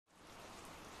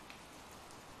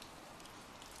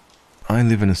I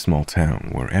live in a small town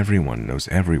where everyone knows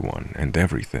everyone and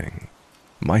everything.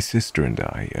 My sister and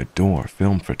I adore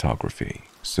film photography,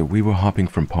 so we were hopping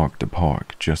from park to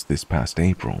park just this past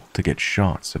April to get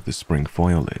shots of the spring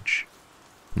foliage.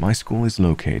 My school is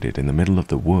located in the middle of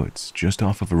the woods just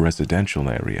off of a residential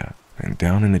area, and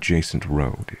down an adjacent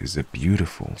road is a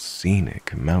beautiful,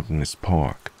 scenic, mountainous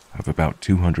park of about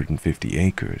 250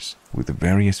 acres with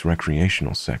various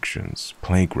recreational sections,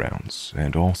 playgrounds,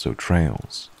 and also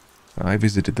trails. I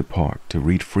visited the park to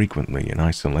read frequently in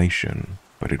isolation,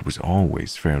 but it was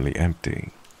always fairly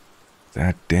empty.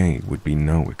 That day would be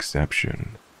no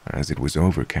exception, as it was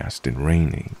overcast and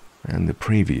rainy, and the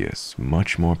previous,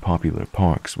 much more popular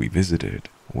parks we visited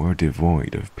were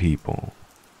devoid of people.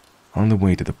 On the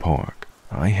way to the park,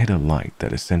 I hit a light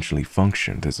that essentially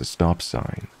functioned as a stop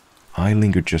sign. I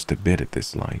lingered just a bit at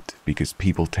this light because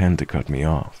people tend to cut me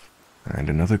off, and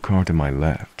another car to my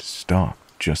left stopped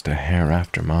just a hair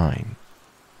after mine.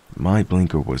 My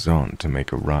blinker was on to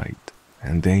make a right,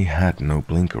 and they had no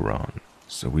blinker on,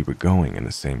 so we were going in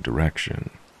the same direction.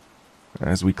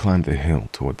 As we climbed the hill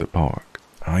toward the park,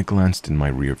 I glanced in my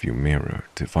rearview mirror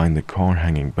to find the car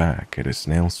hanging back at a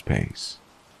snail's pace.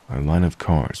 A line of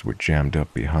cars were jammed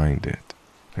up behind it,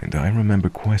 and I remember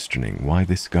questioning why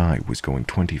this guy was going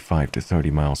 25 to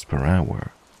 30 miles per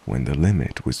hour when the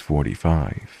limit was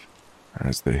 45.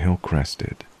 As the hill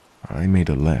crested, I made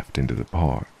a left into the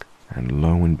park, and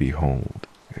lo and behold,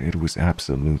 it was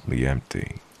absolutely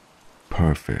empty.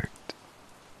 Perfect.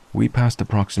 We passed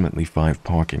approximately 5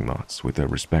 parking lots with their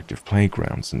respective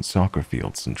playgrounds and soccer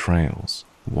fields and trails,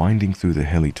 winding through the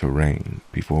hilly terrain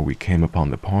before we came upon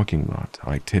the parking lot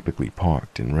I typically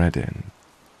parked and read in.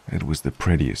 It was the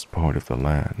prettiest part of the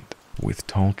land, with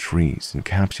tall trees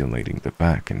encapsulating the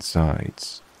back and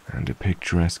sides, and a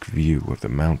picturesque view of the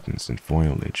mountains and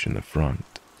foliage in the front.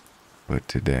 But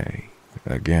today,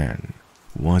 again,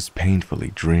 was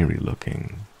painfully dreary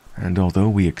looking, and although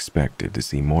we expected to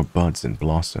see more buds and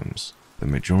blossoms, the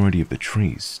majority of the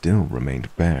trees still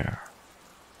remained bare.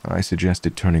 I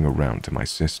suggested turning around to my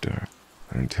sister,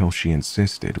 until she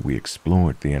insisted we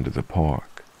explored the end of the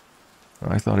park.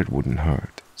 I thought it wouldn't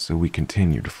hurt, so we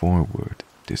continued forward,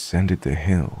 descended the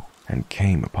hill, and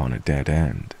came upon a dead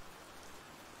end.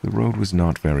 The road was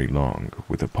not very long,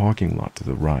 with a parking lot to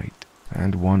the right,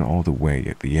 and one all the way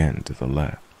at the end to the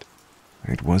left.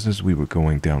 It was as we were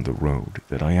going down the road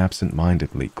that I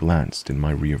absent-mindedly glanced in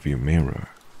my rearview mirror.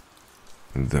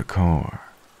 The car.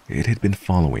 It had been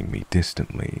following me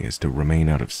distantly as to remain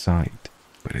out of sight,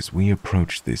 but as we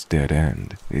approached this dead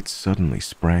end, it suddenly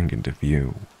sprang into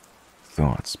view.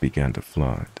 Thoughts began to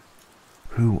flood.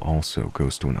 Who also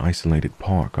goes to an isolated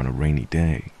park on a rainy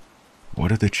day?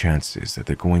 What are the chances that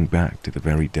they're going back to the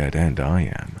very dead end I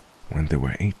am, when there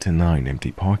were 8 to 9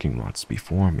 empty parking lots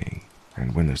before me,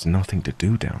 and when there's nothing to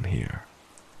do down here?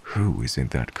 Who is in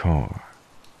that car?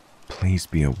 Please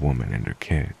be a woman and her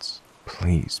kids.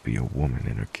 Please be a woman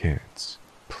and her kids.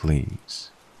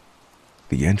 Please.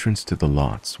 The entrance to the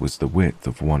lots was the width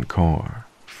of one car,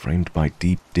 framed by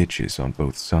deep ditches on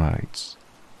both sides.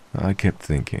 I kept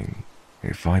thinking,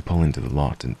 if I pull into the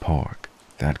lot and park,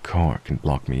 that car can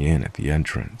block me in at the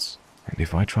entrance, and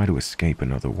if I try to escape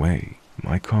another way,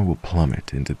 my car will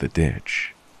plummet into the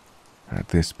ditch. At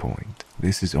this point,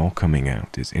 this is all coming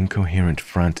out as incoherent,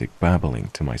 frantic babbling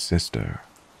to my sister.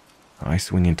 I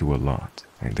swing into a lot,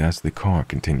 and as the car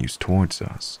continues towards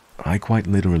us, I quite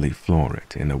literally floor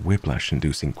it in a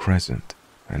whiplash-inducing crescent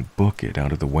and book it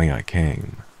out of the way I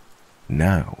came.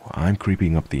 Now, I'm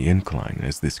creeping up the incline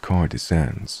as this car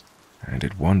descends, and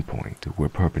at one point we're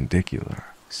perpendicular,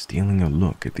 stealing a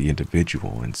look at the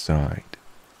individual inside.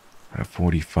 A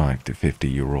 45 to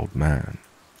 50-year-old man.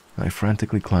 I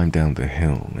frantically climb down the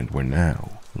hill and we're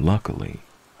now, luckily,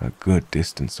 a good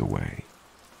distance away.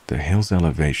 The hill's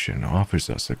elevation offers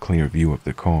us a clear view of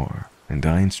the car, and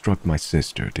I instruct my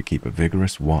sister to keep a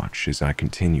vigorous watch as I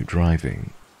continue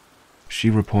driving. She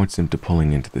reports him to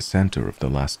pulling into the center of the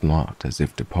last lot as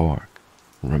if to park,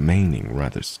 remaining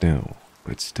rather still,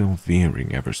 but still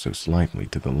veering ever so slightly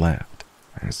to the left,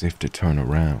 as if to turn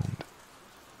around.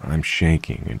 I'm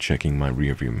shaking and checking my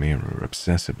rearview mirror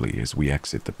obsessively as we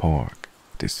exit the park,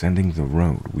 descending the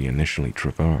road we initially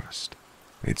traversed.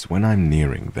 It's when I'm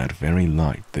nearing that very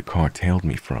light the car tailed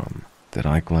me from that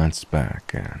I glance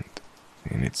back and,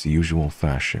 in its usual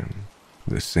fashion,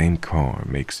 the same car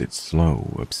makes its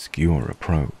slow, obscure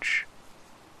approach.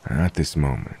 At this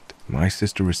moment, my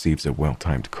sister receives a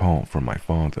well-timed call from my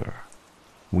father.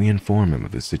 We inform him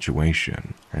of the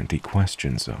situation, and he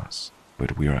questions us,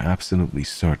 but we are absolutely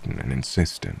certain and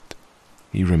insistent.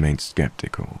 He remains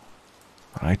skeptical.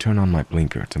 I turn on my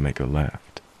blinker to make a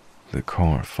left. The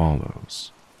car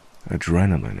follows,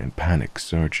 adrenaline and panic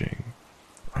surging.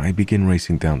 I begin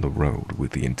racing down the road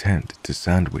with the intent to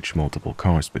sandwich multiple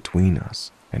cars between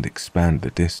us and expand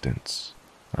the distance.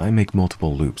 I make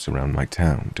multiple loops around my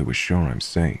town to assure I'm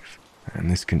safe, and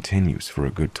this continues for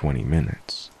a good 20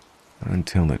 minutes.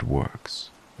 Until it works.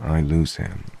 I lose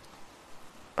him.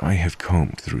 I have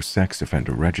combed through sex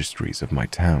offender registries of my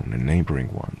town and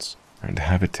neighboring ones, and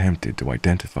have attempted to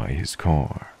identify his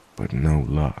car, but no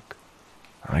luck.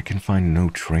 I can find no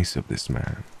trace of this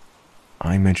man.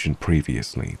 I mentioned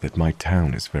previously that my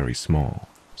town is very small,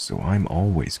 so I'm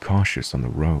always cautious on the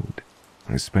road,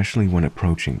 especially when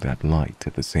approaching that light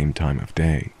at the same time of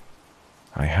day.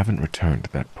 I haven't returned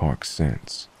to that park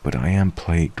since, but I am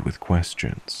plagued with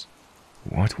questions.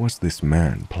 What was this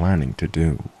man planning to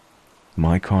do?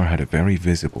 My car had a very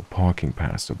visible parking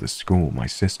pass of the school my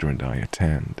sister and I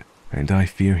attend, and I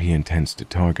fear he intends to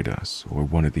target us or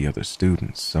one of the other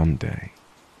students someday.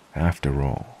 After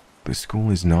all, the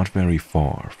school is not very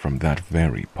far from that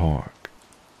very park.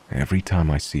 Every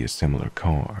time I see a similar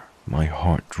car, my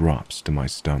heart drops to my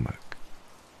stomach.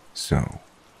 So,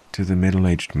 to the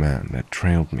middle-aged man that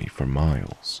trailed me for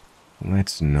miles,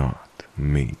 let's not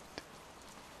meet.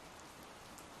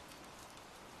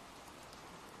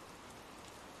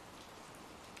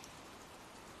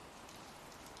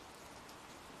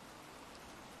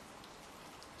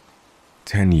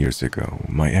 "10 years ago,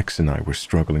 my ex and I were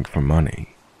struggling for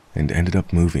money and ended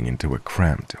up moving into a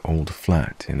cramped old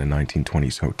flat in a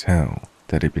 1920s hotel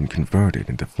that had been converted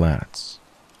into flats.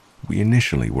 We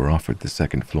initially were offered the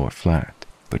second-floor flat,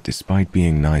 but despite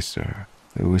being nicer,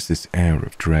 there was this air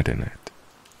of dread in it.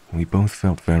 We both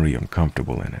felt very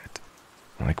uncomfortable in it,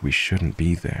 like we shouldn't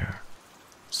be there.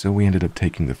 So we ended up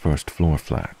taking the first-floor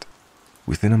flat.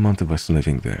 Within a month of us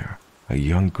living there, a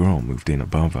young girl moved in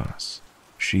above us.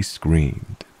 She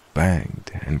screamed,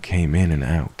 banged, and came in and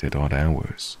out at odd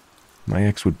hours. My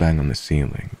ex would bang on the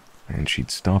ceiling, and she'd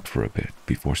stop for a bit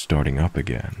before starting up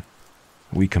again.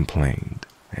 We complained,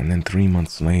 and then 3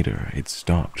 months later, it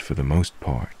stopped for the most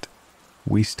part.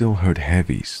 We still heard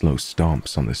heavy, slow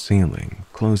stomps on the ceiling,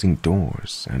 closing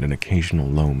doors, and an occasional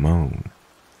low moan.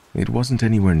 It wasn't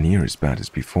anywhere near as bad as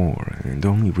before, and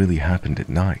only really happened at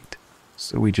night,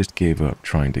 so we just gave up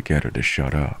trying to get her to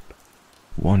shut up.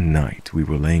 One night, we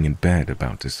were laying in bed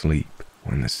about to sleep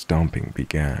when the stomping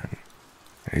began.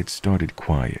 It started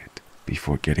quiet,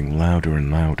 before getting louder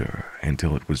and louder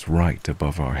until it was right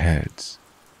above our heads.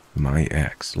 My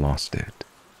ex lost it.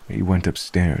 He went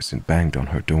upstairs and banged on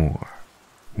her door.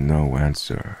 No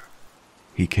answer.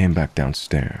 He came back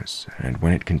downstairs, and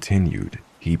when it continued,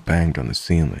 he banged on the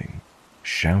ceiling,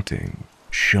 shouting,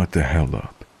 "Shut the hell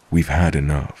up, we've had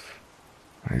enough."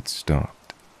 It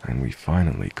stopped, and we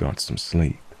finally got some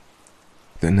sleep.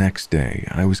 The next day,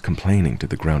 I was complaining to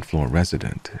the ground floor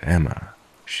resident, Emma.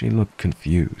 She looked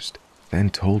confused,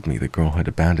 then told me the girl had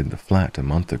abandoned the flat a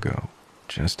month ago,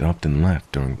 just upped and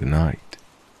left during the night.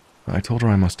 I told her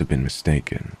I must have been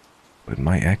mistaken, but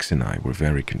my ex and I were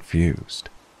very confused.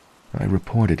 I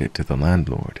reported it to the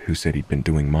landlord, who said he'd been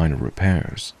doing minor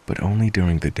repairs, but only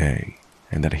during the day,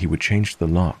 and that he would change the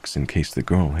locks in case the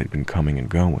girl had been coming and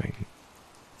going.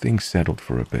 Things settled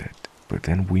for a bit, but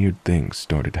then weird things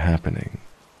started happening.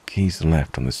 Keys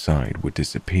left on the side would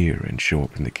disappear and show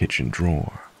up in the kitchen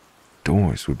drawer.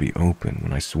 Doors would be open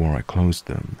when I swore I closed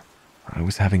them. I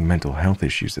was having mental health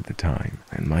issues at the time,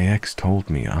 and my ex told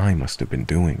me I must have been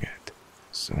doing it,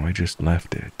 so I just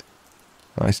left it.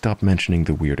 I stopped mentioning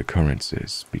the weird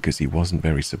occurrences because he wasn't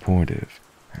very supportive,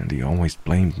 and he always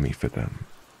blamed me for them.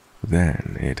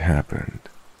 Then it happened.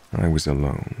 I was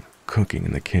alone, cooking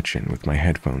in the kitchen with my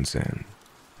headphones in.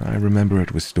 I remember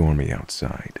it was stormy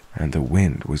outside, and the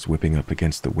wind was whipping up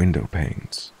against the window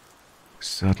panes.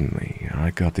 Suddenly,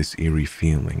 I got this eerie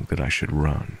feeling that I should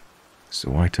run,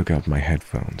 so I took out my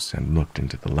headphones and looked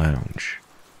into the lounge.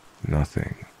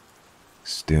 Nothing.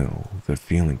 Still, the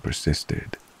feeling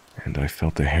persisted, and I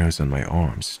felt the hairs on my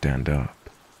arms stand up.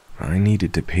 I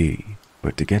needed to pee,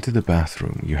 but to get to the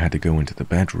bathroom, you had to go into the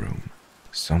bedroom.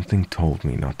 Something told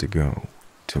me not to go,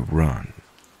 to run,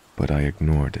 but I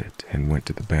ignored it and went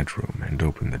to the bedroom and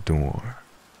opened the door.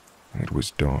 It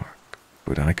was dark,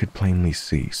 but I could plainly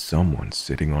see someone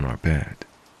sitting on our bed.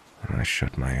 I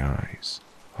shut my eyes,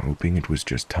 hoping it was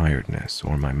just tiredness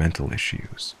or my mental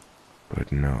issues.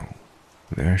 But no,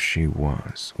 there she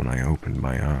was when I opened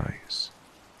my eyes.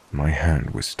 My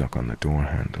hand was stuck on the door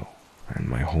handle, and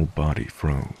my whole body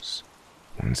froze,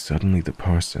 when suddenly the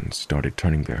person started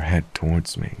turning their head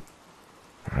towards me.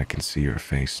 I can see her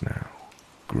face now,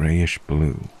 grayish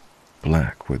blue,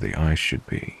 black where the eyes should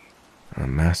be, a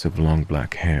mass of long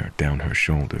black hair down her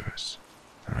shoulders,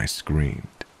 I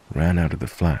screamed, ran out of the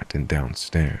flat and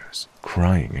downstairs,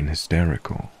 crying and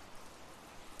hysterical.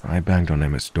 I banged on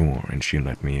Emma's door and she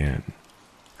let me in.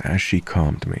 As she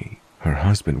calmed me, her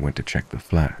husband went to check the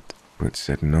flat, but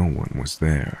said no one was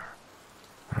there.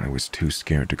 I was too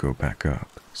scared to go back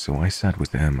up, so I sat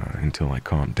with Emma until I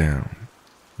calmed down.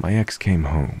 My ex came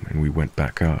home and we went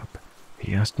back up.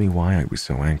 He asked me why I was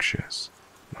so anxious.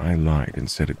 I lied and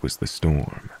said it was the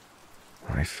storm.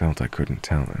 I felt I couldn't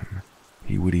tell him.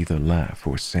 He would either laugh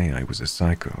or say I was a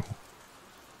psycho.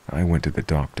 I went to the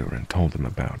doctor and told him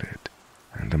about it,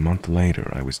 and a month later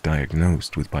I was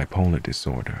diagnosed with bipolar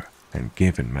disorder and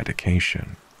given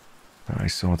medication. I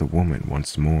saw the woman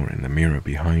once more in the mirror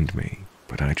behind me,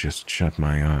 but I just shut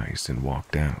my eyes and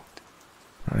walked out.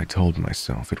 I told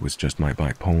myself it was just my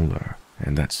bipolar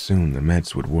and that soon the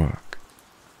meds would work.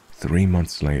 3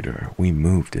 months later, we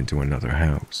moved into another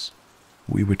house.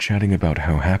 We were chatting about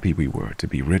how happy we were to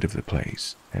be rid of the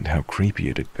place and how creepy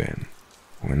it had been,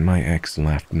 when my ex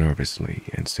laughed nervously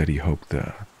and said he hoped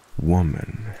the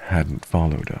woman hadn't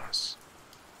followed us.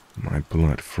 My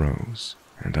blood froze,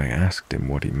 and I asked him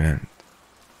what he meant.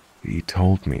 He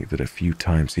told me that a few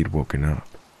times he'd woken up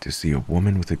to see a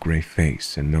woman with a gray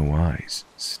face and no eyes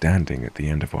standing at the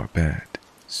end of our bed,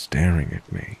 staring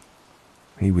at me.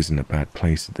 He was in a bad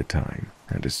place at the time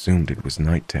and assumed it was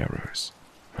night terrors.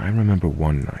 I remember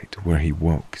one night where he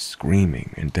woke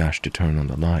screaming and dashed to turn on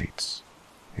the lights.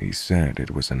 He said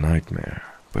it was a nightmare,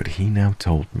 but he now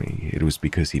told me it was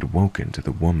because he'd woken to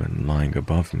the woman lying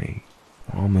above me,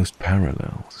 almost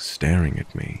parallel, staring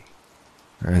at me.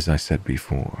 As I said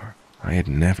before, I had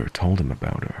never told him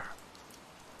about her.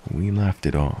 We laughed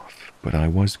it off, but I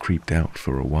was creeped out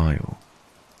for a while.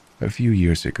 A few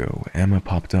years ago, Emma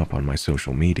popped up on my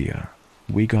social media.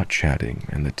 We got chatting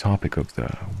and the topic of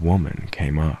the woman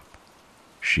came up.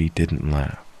 She didn't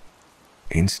laugh.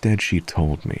 Instead, she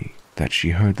told me that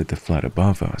she heard that the flat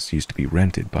above us used to be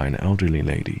rented by an elderly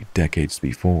lady decades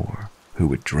before who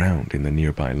had drowned in the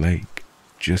nearby lake,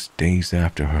 just days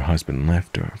after her husband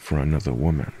left her for another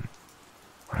woman.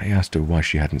 I asked her why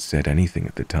she hadn't said anything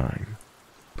at the time,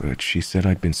 but she said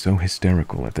I'd been so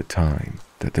hysterical at the time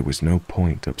that there was no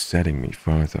point upsetting me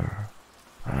further.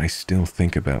 I still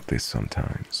think about this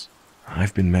sometimes.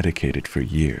 I've been medicated for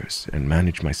years and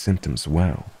manage my symptoms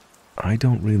well. I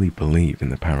don't really believe in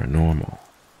the paranormal.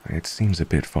 It seems a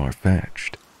bit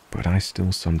far-fetched, but I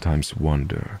still sometimes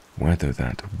wonder whether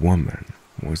that woman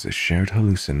was a shared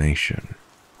hallucination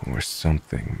or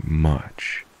something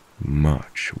much,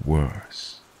 much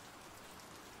worse.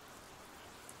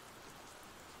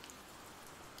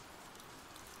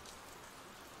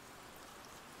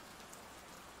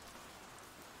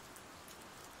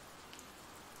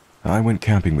 I went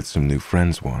camping with some new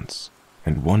friends once,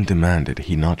 and one demanded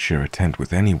he not share a tent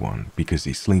with anyone because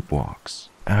he sleepwalks,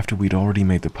 after we'd already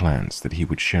made the plans that he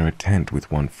would share a tent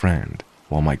with one friend,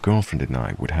 while my girlfriend and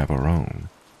I would have our own.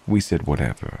 We said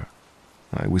whatever.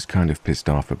 I was kind of pissed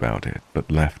off about it,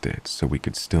 but left it so we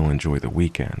could still enjoy the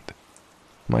weekend.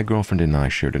 My girlfriend and I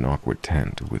shared an awkward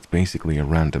tent with basically a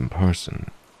random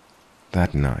person.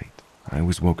 That night, I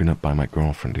was woken up by my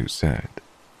girlfriend who said,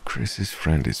 "Chris's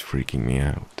friend is freaking me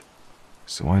out."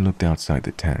 So I looked outside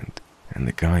the tent, and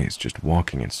the guy is just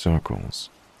walking in circles.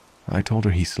 I told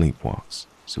her he sleepwalks,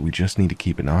 so we just need to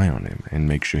keep an eye on him and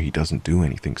make sure he doesn't do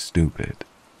anything stupid.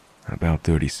 About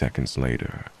 30 seconds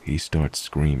later, he starts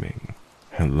screaming,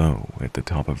 "Hello," at the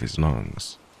top of his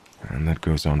lungs, and that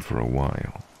goes on for a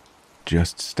while.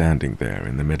 Just standing there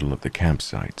in the middle of the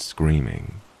campsite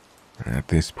screaming. At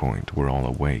this point, we're all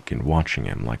awake and watching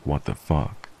him like what the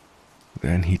fuck.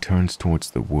 Then he turns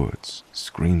towards the woods,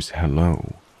 screams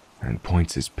hello, and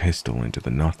points his pistol into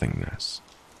the nothingness.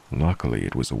 Luckily,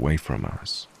 it was away from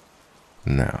us.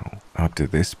 Now, up to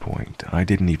this point, I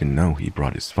didn't even know he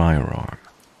brought his firearm.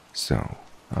 So,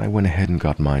 I went ahead and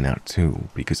got mine out too,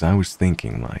 because I was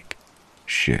thinking like,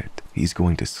 shit, he's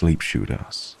going to sleep shoot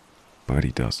us. But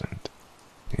he doesn't.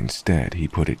 Instead, he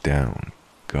put it down,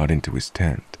 got into his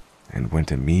tent, and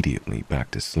went immediately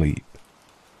back to sleep.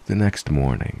 The next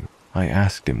morning, I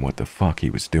asked him what the fuck he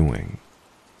was doing.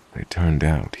 It turned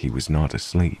out he was not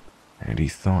asleep, and he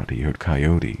thought he heard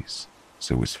coyotes,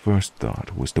 so his first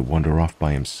thought was to wander off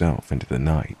by himself into the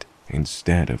night,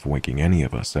 instead of waking any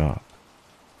of us up.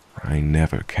 I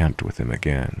never camped with him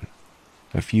again.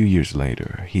 A few years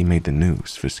later, he made the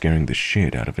news for scaring the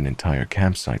shit out of an entire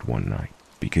campsite one night,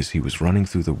 because he was running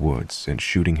through the woods and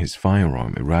shooting his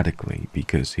firearm erratically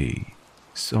because he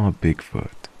saw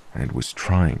Bigfoot and was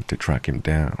trying to track him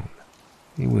down.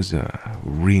 He was a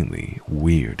really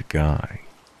weird guy.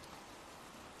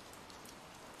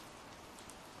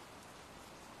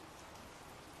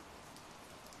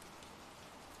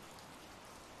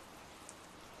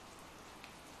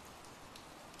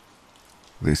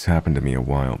 This happened to me a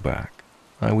while back.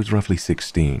 I was roughly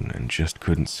 16 and just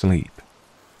couldn't sleep.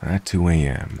 At 2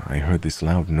 a.m., I heard this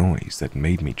loud noise that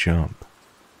made me jump.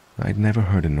 I'd never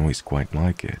heard a noise quite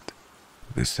like it.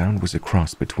 The sound was a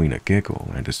cross between a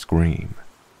giggle and a scream.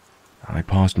 I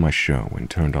paused my show and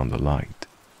turned on the light.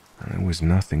 There was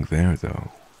nothing there,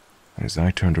 though. As I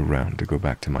turned around to go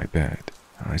back to my bed,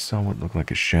 I saw what looked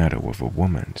like a shadow of a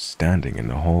woman standing in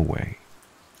the hallway.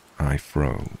 I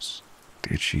froze.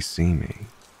 Did she see me?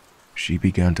 She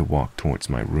began to walk towards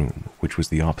my room, which was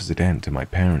the opposite end to my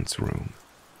parents' room,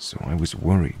 so I was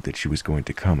worried that she was going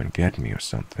to come and get me or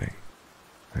something.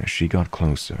 As she got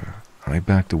closer, I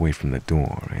backed away from the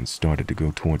door and started to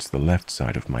go towards the left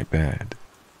side of my bed.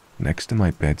 Next to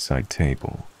my bedside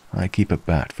table, I keep a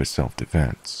bat for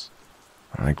self-defense.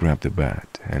 I grabbed the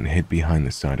bat and hid behind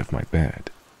the side of my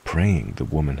bed, praying the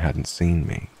woman hadn't seen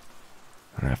me.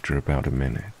 After about a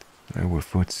minute, there were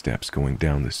footsteps going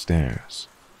down the stairs.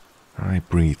 I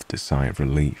breathed a sigh of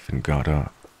relief and got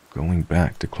up, going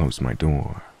back to close my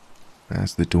door.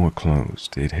 As the door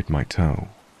closed, it hit my toe.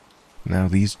 Now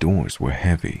these doors were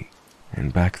heavy,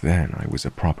 and back then I was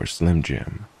a proper Slim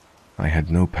Jim. I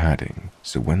had no padding,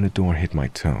 so when the door hit my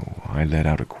toe, I let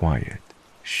out a quiet,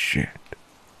 "Shit."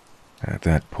 At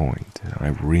that point, I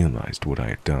realized what I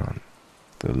had done.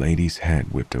 The lady's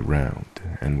head whipped around,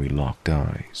 and we locked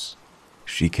eyes.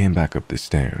 She came back up the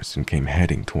stairs and came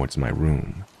heading towards my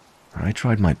room. I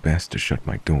tried my best to shut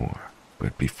my door,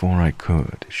 but before I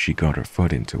could, she got her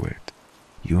foot into it.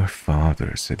 "Your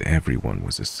father said everyone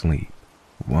was asleep.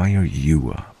 Why are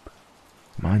you up?"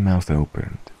 My mouth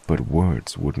opened, but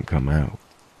words wouldn't come out.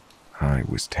 I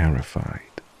was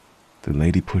terrified. The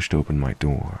lady pushed open my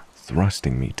door,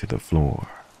 thrusting me to the floor.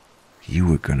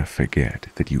 "You are gonna forget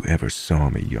that you ever saw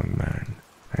me, young man,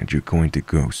 and you're going to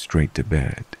go straight to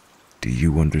bed. Do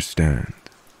you understand?"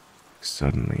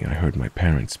 Suddenly, I heard my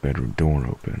parents' bedroom door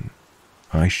open.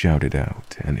 I shouted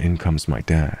out, and in comes my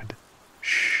dad.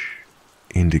 "Shh,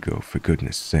 Indigo, for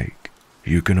goodness sake.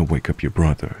 You're gonna wake up your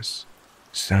brothers.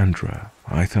 Sandra,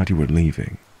 I thought you were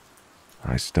leaving."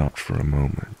 I stopped for a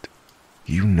moment.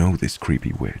 "You know this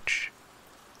creepy witch."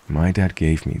 My dad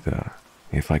gave me the,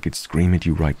 "if I could scream at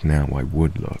you right now, I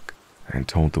would" look, and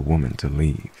told the woman to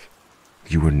leave.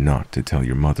 "You are not to tell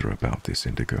your mother about this,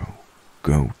 Indigo.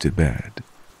 Go to bed."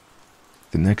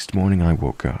 The next morning I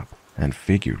woke up and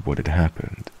figured what had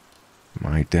happened.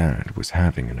 My dad was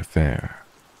having an affair.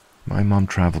 My mom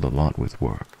traveled a lot with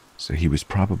work, so he was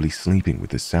probably sleeping with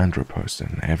the Sandra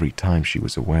person every time she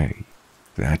was away.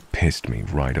 That pissed me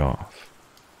right off.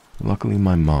 Luckily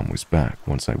my mom was back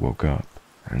once I woke up,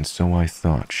 and so I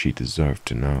thought she deserved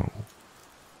to know.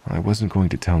 I wasn't going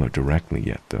to tell her directly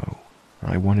yet, though.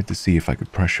 I wanted to see if I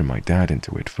could pressure my dad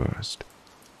into it first.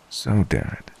 "So,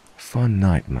 Dad, fun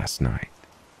night last night."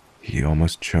 He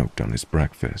almost choked on his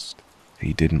breakfast.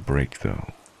 He didn't break,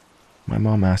 though. My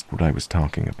mom asked what I was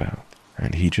talking about,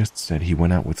 and he just said he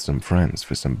went out with some friends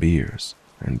for some beers,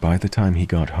 and by the time he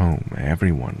got home,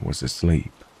 everyone was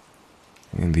asleep.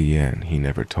 In the end, he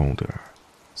never told her.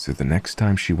 So the next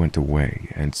time she went away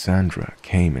and Sandra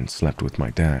came and slept with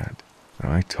my dad,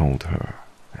 I told her,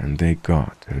 and they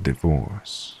got a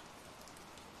divorce.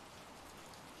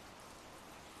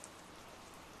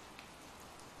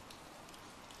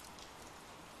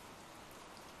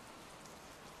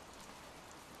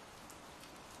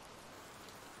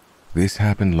 This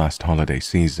happened last holiday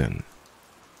season.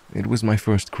 It was my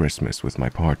first Christmas with my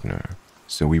partner,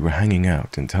 so we were hanging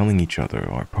out and telling each other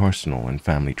our personal and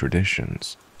family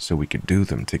traditions so we could do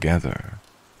them together.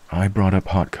 I brought up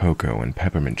hot cocoa and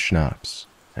peppermint schnapps,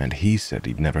 and he said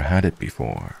he'd never had it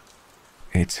before.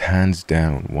 It's hands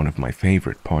down one of my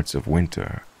favorite parts of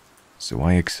winter, so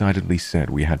I excitedly said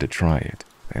we had to try it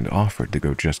and offered to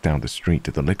go just down the street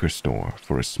to the liquor store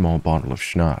for a small bottle of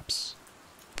schnapps.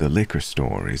 The liquor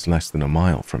store is less than a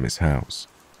mile from his house,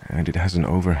 and it has an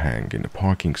overhang in a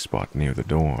parking spot near the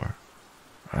door.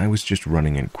 I was just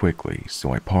running in quickly,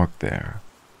 so I parked there.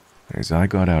 As I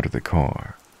got out of the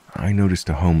car, I noticed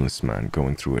a homeless man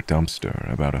going through a dumpster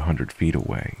about 100 feet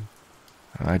away.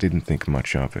 I didn't think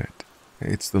much of it.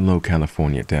 It's the low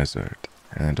California desert,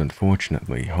 and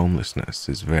unfortunately homelessness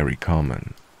is very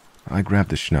common. I grabbed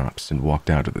the schnapps and walked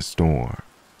out of the store,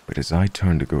 but as I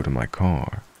turned to go to my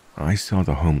car, I saw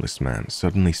the homeless man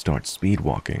suddenly start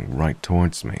speed-walking right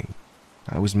towards me.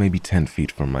 I was maybe 10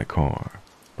 feet from my car,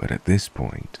 but at this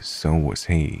point, so was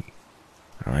he.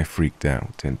 I freaked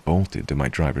out and bolted to my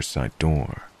driver's side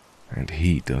door, and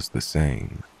he does the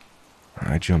same.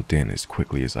 I jumped in as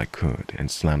quickly as I could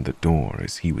and slammed the door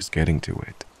as he was getting to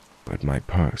it, but my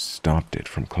purse stopped it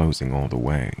from closing all the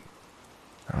way.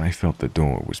 I felt the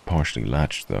door was partially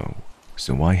latched though,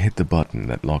 So I hit the button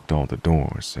that locked all the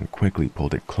doors and quickly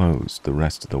pulled it closed the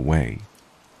rest of the way,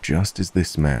 just as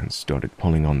this man started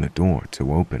pulling on the door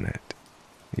to open it.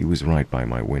 He was right by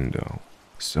my window,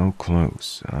 so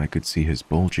close I could see his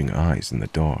bulging eyes in the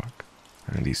dark,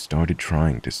 and he started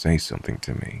trying to say something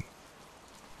to me.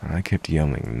 I kept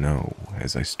yelling no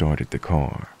as I started the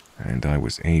car, and I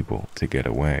was able to get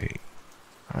away.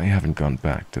 I haven't gone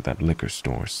back to that liquor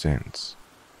store since.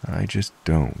 I just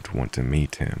don't want to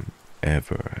meet him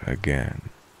ever again.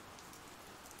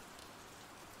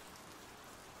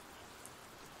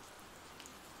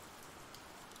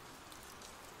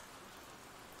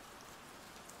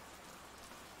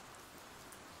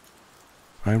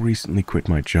 I recently quit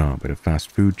my job at a fast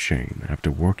food chain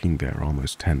after working there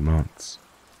almost 10 months.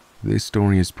 This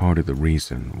story is part of the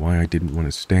reason why I didn't want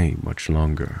to stay much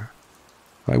longer.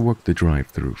 I worked the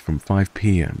drive-thru from 5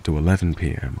 p.m. to 11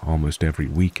 p.m. almost every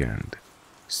weekend.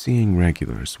 Seeing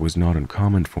regulars was not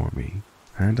uncommon for me,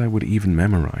 and I would even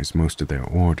memorize most of their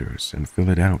orders and fill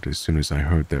it out as soon as I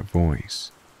heard their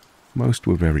voice. Most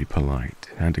were very polite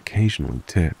and occasionally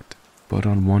tipped, but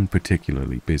on one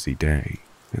particularly busy day,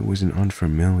 there was an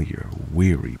unfamiliar,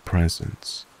 weary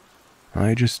presence. I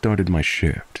had just started my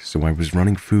shift, so I was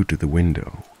running food to the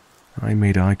window. I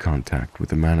made eye contact with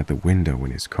the man at the window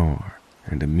in his car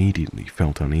and immediately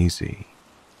felt uneasy.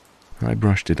 I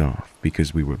brushed it off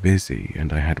because we were busy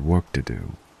and I had work to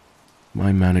do.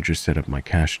 My manager set up my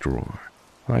cash drawer.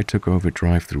 I took over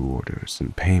drive-thru orders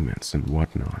and payments and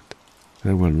whatnot.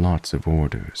 There were lots of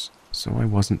orders, so I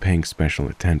wasn't paying special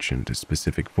attention to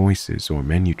specific voices or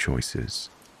menu choices.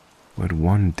 But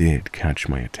one did catch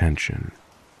my attention.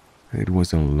 It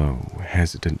was a low,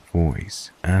 hesitant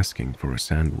voice asking for a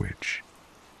sandwich.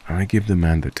 I give the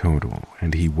man the total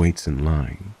and he waits in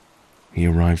line. He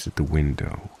arrives at the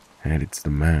window and it's the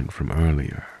man from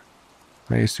earlier.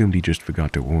 I assumed he just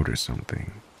forgot to order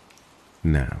something.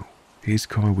 Now, his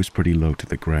car was pretty low to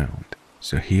the ground,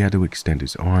 so he had to extend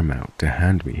his arm out to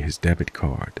hand me his debit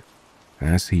card.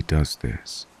 As he does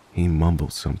this, he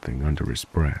mumbles something under his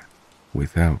breath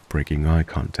without breaking eye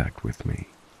contact with me.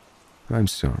 "I'm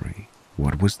sorry,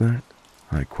 what was that?"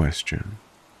 I question.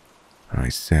 I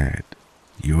said,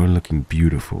 "You're looking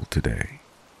beautiful today."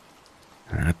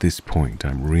 At this point,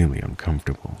 I'm really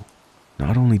uncomfortable.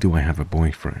 Not only do I have a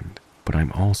boyfriend, but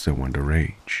I'm also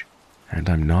underage, and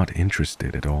I'm not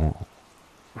interested at all.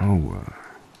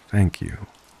 Thank you,"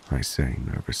 I say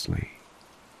nervously.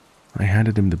 I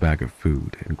handed him the bag of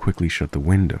food and quickly shut the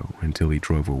window until he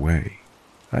drove away.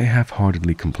 I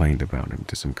half-heartedly complained about him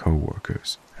to some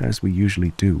coworkers, as we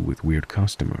usually do with weird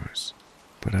customers,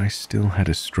 but I still had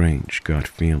a strange gut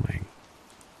feeling.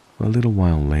 A little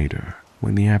while later,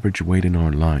 when the average wait in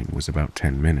our line was about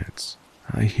 10 minutes,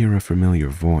 I hear a familiar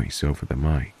voice over the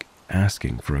mic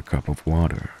asking for a cup of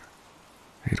water.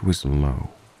 It was low,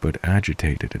 but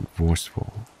agitated and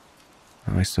forceful.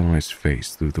 I saw his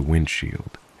face through the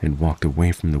windshield and walked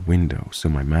away from the window so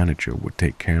my manager would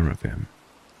take care of him.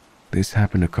 This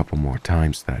happened a couple more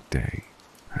times that day,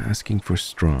 asking for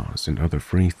straws and other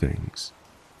free things.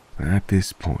 At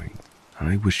this point,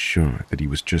 I was sure that he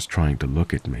was just trying to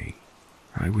look at me.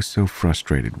 I was so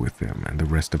frustrated with him and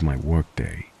the rest of my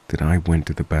workday that I went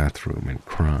to the bathroom and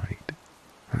cried.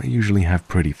 I usually have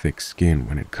pretty thick skin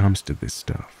when it comes to this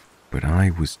stuff, but I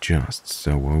was just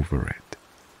so over it.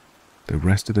 The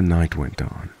rest of the night went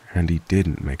on, and he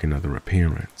didn't make another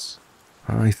appearance.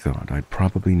 I thought I'd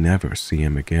probably never see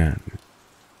him again,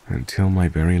 until my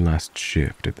very last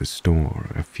shift at the store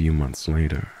a few months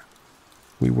later.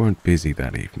 We weren't busy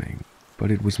that evening,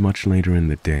 but it was much later in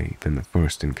the day than the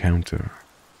first encounter.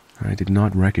 I did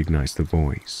not recognize the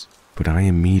voice, but I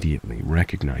immediately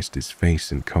recognized his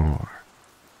face and car.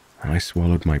 I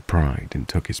swallowed my pride and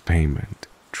took his payment,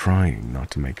 trying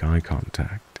not to make eye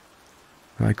contact.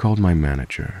 I called my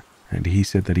manager, and he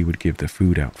said that he would give the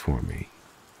food out for me.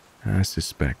 As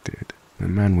suspected, the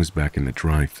man was back in the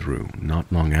drive-thru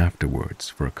not long afterwards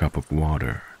for a cup of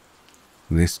water.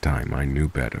 This time I knew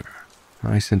better.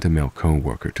 I sent a male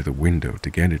co-worker to the window to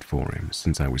get it for him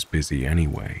since I was busy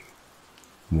anyway.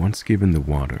 Once given the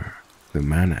water, the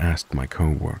man asked my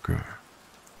co-worker,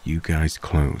 "You guys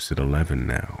close at 11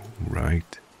 now,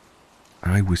 right?"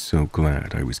 I was so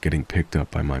glad I was getting picked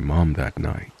up by my mom that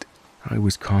night. I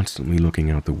was constantly looking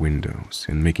out the windows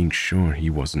and making sure he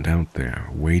wasn't out there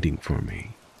waiting for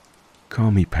me.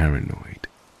 Call me paranoid,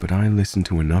 but I listened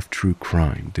to enough true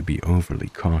crime to be overly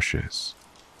cautious.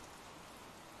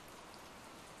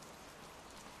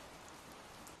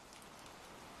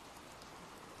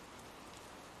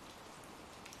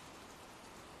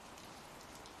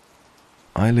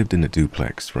 I lived in a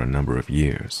duplex for a number of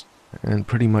years, and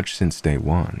pretty much since day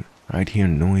one, I'd hear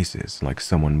noises like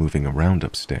someone moving around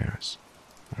upstairs.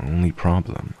 Only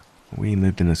problem, we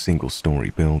lived in a single-story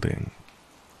building.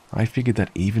 I figured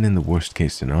that even in the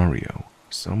worst-case scenario,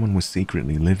 someone was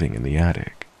secretly living in the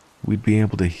attic. We'd be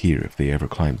able to hear if they ever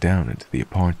climbed down into the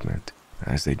apartment,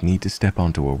 as they'd need to step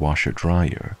onto a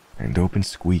washer-dryer and open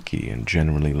squeaky and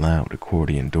generally loud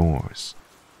accordion doors.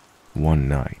 One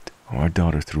night, our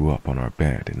daughter threw up on our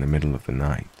bed in the middle of the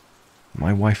night.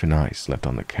 My wife and I slept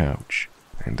on the couch,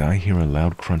 and I hear a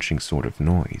loud crunching sort of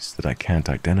noise that I can't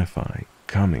identify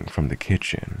coming from the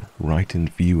kitchen right in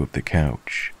view of the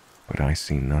couch, but I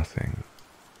see nothing,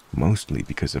 mostly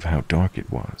because of how dark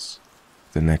it was.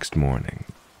 The next morning,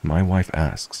 my wife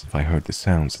asks if I heard the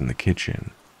sounds in the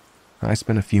kitchen. I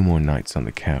spent a few more nights on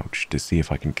the couch to see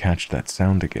if I can catch that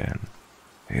sound again.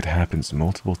 It happens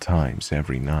multiple times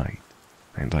every night,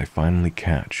 and I finally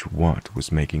catch what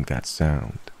was making that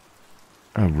sound.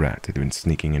 A rat had been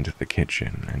sneaking into the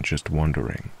kitchen and just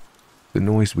wandering. The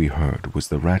noise we heard was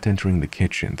the rat entering the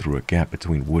kitchen through a gap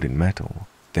between wood and metal,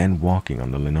 then walking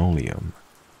on the linoleum.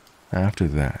 After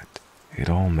that, it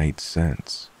all made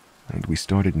sense, and we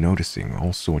started noticing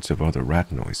all sorts of other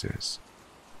rat noises,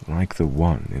 like the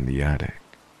one in the attic.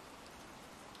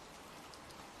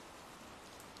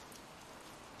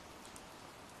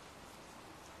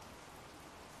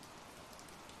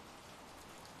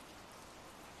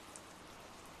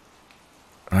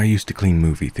 I used to clean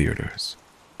movie theaters.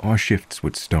 Our shifts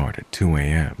would start at 2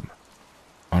 a.m.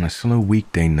 On a slow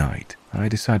weekday night, I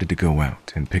decided to go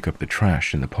out and pick up the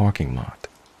trash in the parking lot.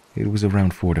 It was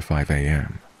around 4 to 5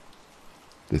 a.m.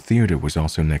 The theater was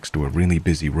also next to a really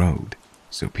busy road,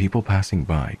 so people passing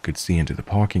by could see into the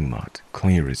parking lot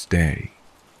clear as day.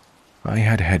 I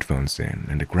had headphones in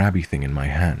and a grabby thing in my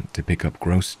hand to pick up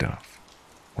gross stuff,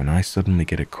 when I suddenly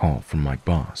get a call from my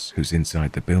boss who's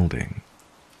inside the building.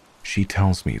 She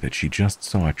tells me that she just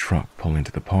saw a truck pull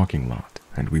into the parking lot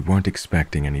and we weren't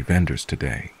expecting any vendors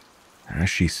today. As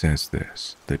she says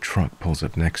this, the truck pulls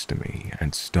up next to me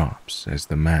and stops as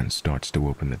the man starts to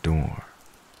open the door.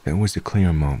 There was a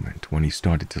clear moment when he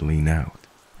started to lean out,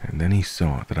 and then he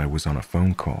saw that I was on a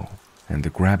phone call and the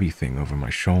grabby thing over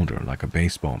my shoulder like a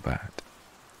baseball bat.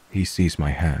 He sees my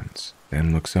hands,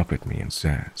 then looks up at me and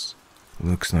says,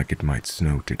 "Looks like it might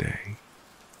snow today."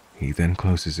 He then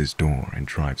closes his door and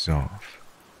drives off.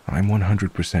 I'm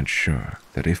 100% sure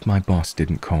that if my boss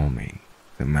didn't call me,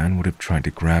 the man would have tried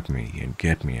to grab me and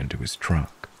get me into his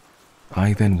truck.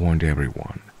 I then warned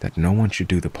everyone that no one should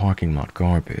do the parking lot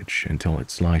garbage until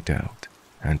it's light out,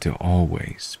 and to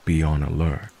always be on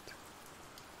alert.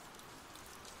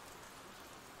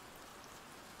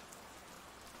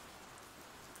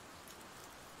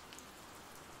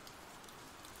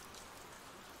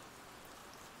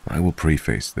 I will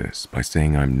preface this by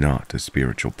saying I'm not a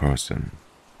spiritual person.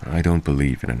 I don't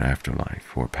believe in an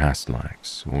afterlife or past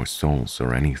lives or souls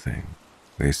or anything.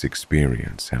 This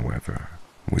experience, however,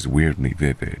 was weirdly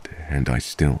vivid and I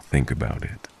still think about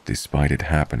it, despite it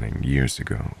happening years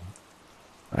ago.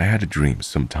 I had a dream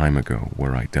some time ago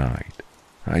where I died.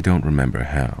 I don't remember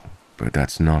how, but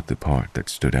that's not the part that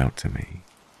stood out to me.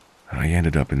 I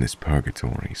ended up in this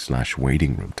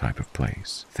purgatory/waiting room type of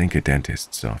place. Think a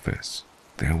dentist's office.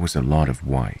 There was a lot of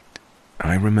white.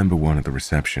 I remember one of the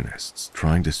receptionists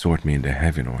trying to sort me into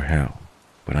heaven or hell,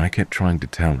 but I kept trying to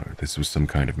tell her this was some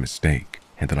kind of mistake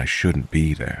and that I shouldn't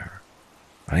be there.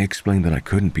 I explained that I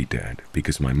couldn't be dead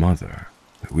because my mother,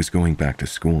 who was going back to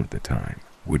school at the time,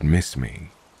 would miss me,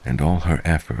 and all her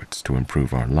efforts to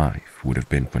improve our life would have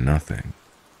been for nothing.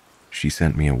 She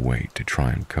sent me away to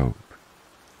try and cope.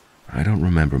 I don't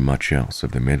remember much else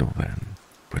of the middle then,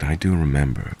 but I do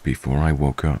remember before I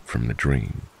woke up from the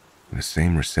dream, the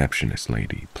same receptionist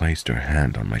lady placed her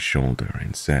hand on my shoulder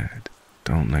and said,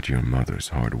 "Don't let your mother's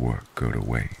hard work go to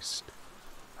waste."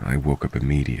 I woke up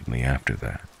immediately after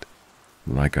that.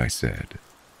 Like I said,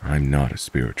 I'm not a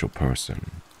spiritual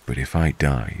person, but if I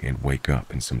die and wake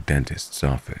up in some dentist's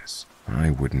office, I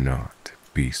would not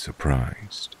be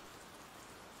surprised.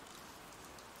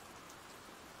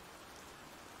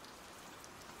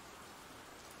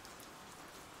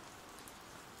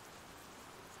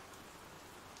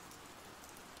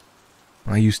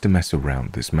 I used to mess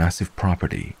around this massive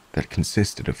property that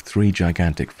consisted of 3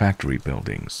 gigantic factory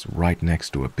buildings right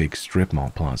next to a big strip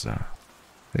mall plaza.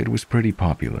 It was pretty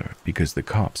popular because the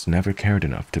cops never cared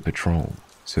enough to patrol,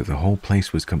 so the whole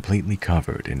place was completely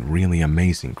covered in really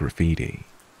amazing graffiti.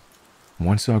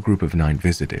 Once our group of 9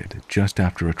 visited, just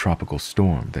after a tropical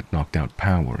storm that knocked out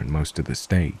power in most of the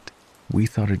state, we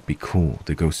thought it'd be cool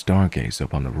to go stargaze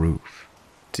up on the roof.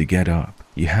 To get up,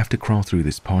 you have to crawl through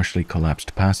this partially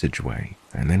collapsed passageway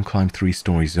and then climb 3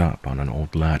 stories up on an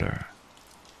old ladder.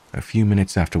 A few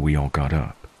minutes after we all got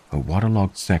up, a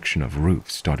waterlogged section of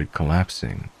roof started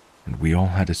collapsing, and we all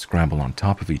had to scramble on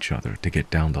top of each other to get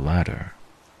down the ladder,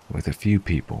 with a few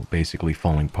people basically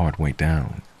falling partway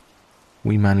down.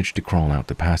 We managed to crawl out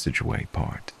the passageway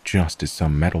part just as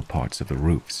some metal parts of the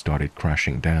roof started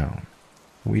crashing down.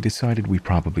 We decided we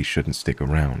probably shouldn't stick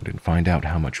around and find out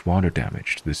how much water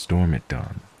damage the storm had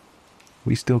done.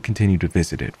 We still continued to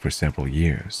visit it for several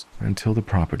years until the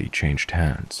property changed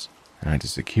hands and a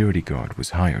security guard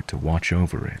was hired to watch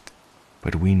over it.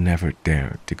 But we never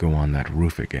dared to go on that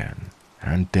roof again,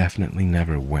 and definitely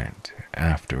never went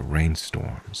after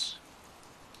rainstorms.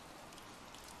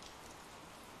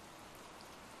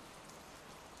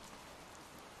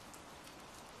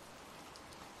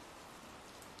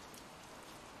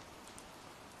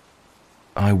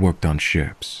 I worked on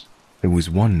ships. There was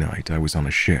one night I was on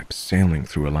a ship sailing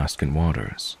through Alaskan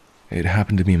waters. It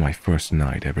happened to be my first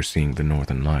night ever seeing the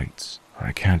Northern Lights.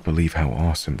 I can't believe how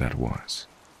awesome that was.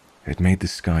 It made the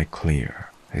sky clear.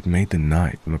 It made the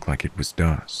night look like it was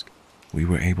dusk. We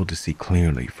were able to see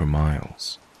clearly for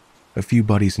miles. A few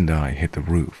buddies and I hit the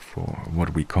roof, or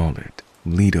what we call it,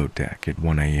 Lido deck at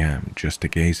 1 a.m. just to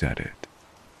gaze at it.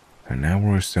 An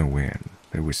hour or so in,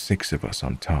 there were 6 of us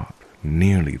on top,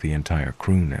 nearly the entire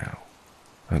crew now.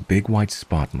 A big white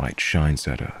spotlight shines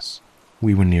at us.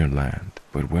 We were near land,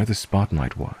 but where the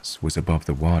spotlight was above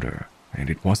the water, and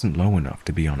it wasn't low enough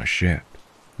to be on a ship.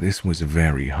 This was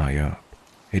very high up.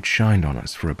 It shined on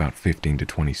us for about 15 to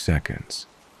 20 seconds.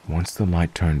 Once the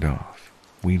light turned off,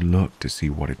 we looked to see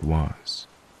what it was.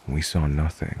 We saw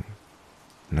nothing.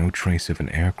 No trace of an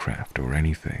aircraft or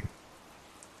anything.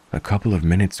 A couple of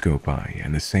minutes go by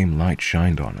and the same light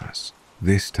shined on us.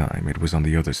 This time it was on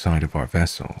the other side of our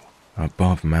vessel,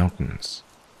 above mountains.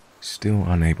 Still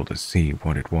unable to see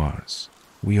what it was.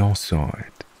 We all saw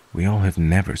it. We all have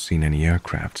never seen any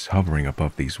aircrafts hovering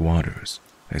above these waters,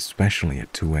 especially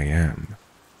at 2 a.m.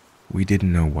 We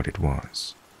didn't know what it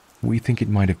was. We think it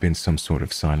might have been some sort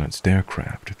of silenced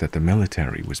aircraft that the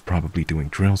military was probably doing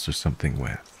drills or something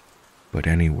with. But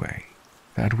anyway,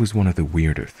 that was one of the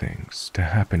weirder things to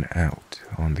happen out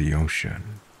on the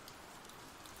ocean.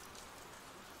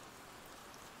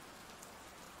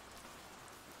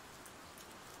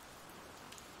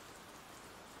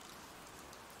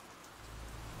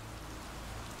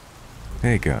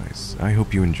 Hey guys, I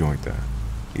hope you enjoyed that.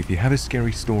 If you have a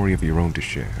scary story of your own to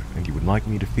share and you would like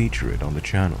me to feature it on the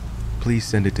channel, please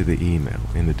send it to the email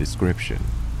in the description.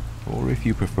 Or if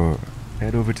you prefer,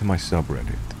 head over to my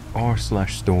subreddit,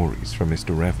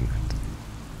 r/StoriesforMrRevenant.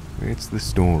 It's the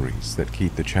stories that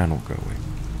keep the channel going.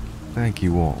 Thank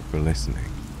you all for listening,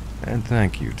 and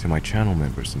thank you to my channel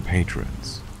members and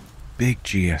patrons. Big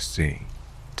GSC,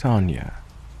 Tanya,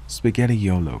 Spaghetti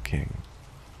YOLO King,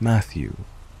 Matthew,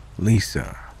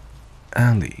 Lisa,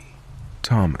 Ali,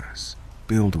 Thomas,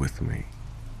 Build With Me,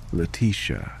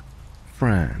 Letitia,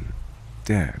 Fran,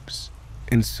 Debs,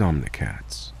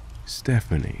 Insomnicats,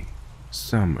 Stephanie,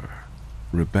 Summer,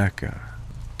 Rebecca,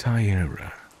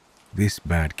 Tyra, This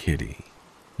Bad Kitty,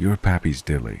 Your Pappy's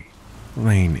Dilly,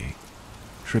 Lainey,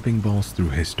 Tripping Balls Through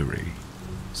History,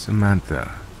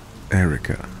 Samantha,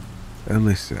 Erica,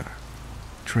 Alyssa,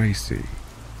 Tracy,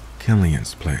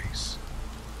 Killian's Place,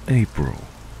 April,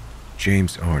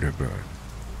 James Arterburn,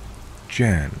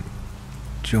 Jen,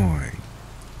 Joy,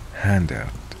 Handout,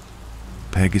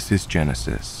 Pegasus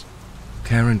Genesis,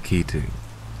 Karen Keating,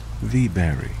 V.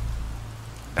 Berry,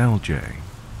 LJ,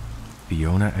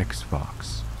 Fiona X.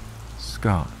 Fox,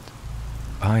 Scott,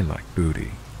 I Like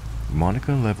Booty,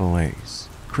 Monica Level Ace,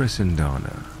 Chris and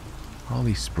Donna,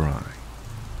 Holly Spry,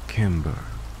 Kimber,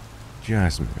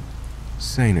 Jasmine,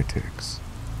 Sanatix,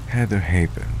 Heather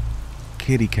Haven,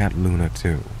 Kitty Cat Luna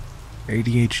 2,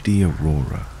 ADHD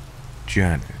Aurora,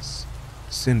 Janice,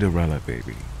 Cinderella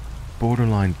Baby,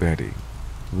 Borderline Betty,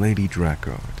 Lady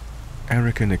Dracard,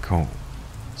 Erica Nicole,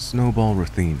 Snowball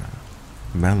Rathena,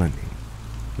 Melanie,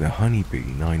 The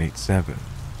Honeybee 987,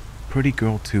 Pretty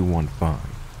Girl 215,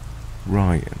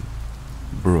 Ryan,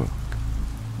 Brooke,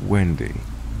 Wendy,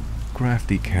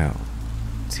 Crafty Kel,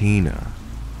 Tina,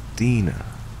 Dina,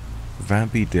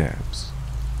 Vampy Debs,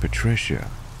 Patricia,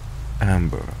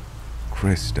 Amber,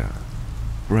 Krista,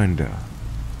 Brenda,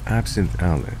 Absinthe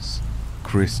Alice,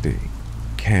 Christy,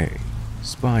 Kay,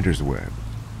 Spider's Web,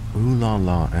 Ooh La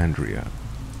La Andrea,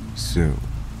 Sue,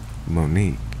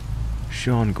 Monique,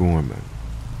 Sean Gorman,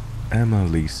 Emma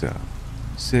Lisa,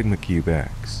 Sigma Cube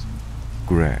X,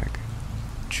 Greg,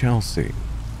 Chelsea,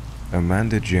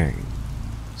 Amanda Jane,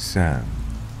 Sam,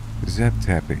 Zep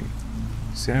Teppy,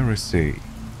 Sarah C.,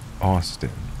 Austin,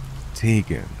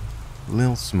 Tegan,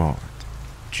 Lil Smart,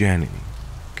 Jenny,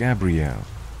 Gabrielle,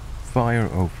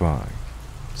 Fire05,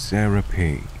 Sarah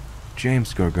P,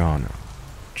 James Gargano,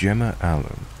 Gemma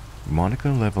Allen, Monica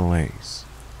Level Ace,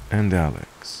 and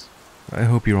Alex. I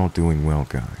hope you're all doing well,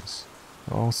 guys.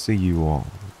 I'll see you all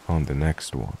on the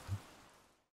next one.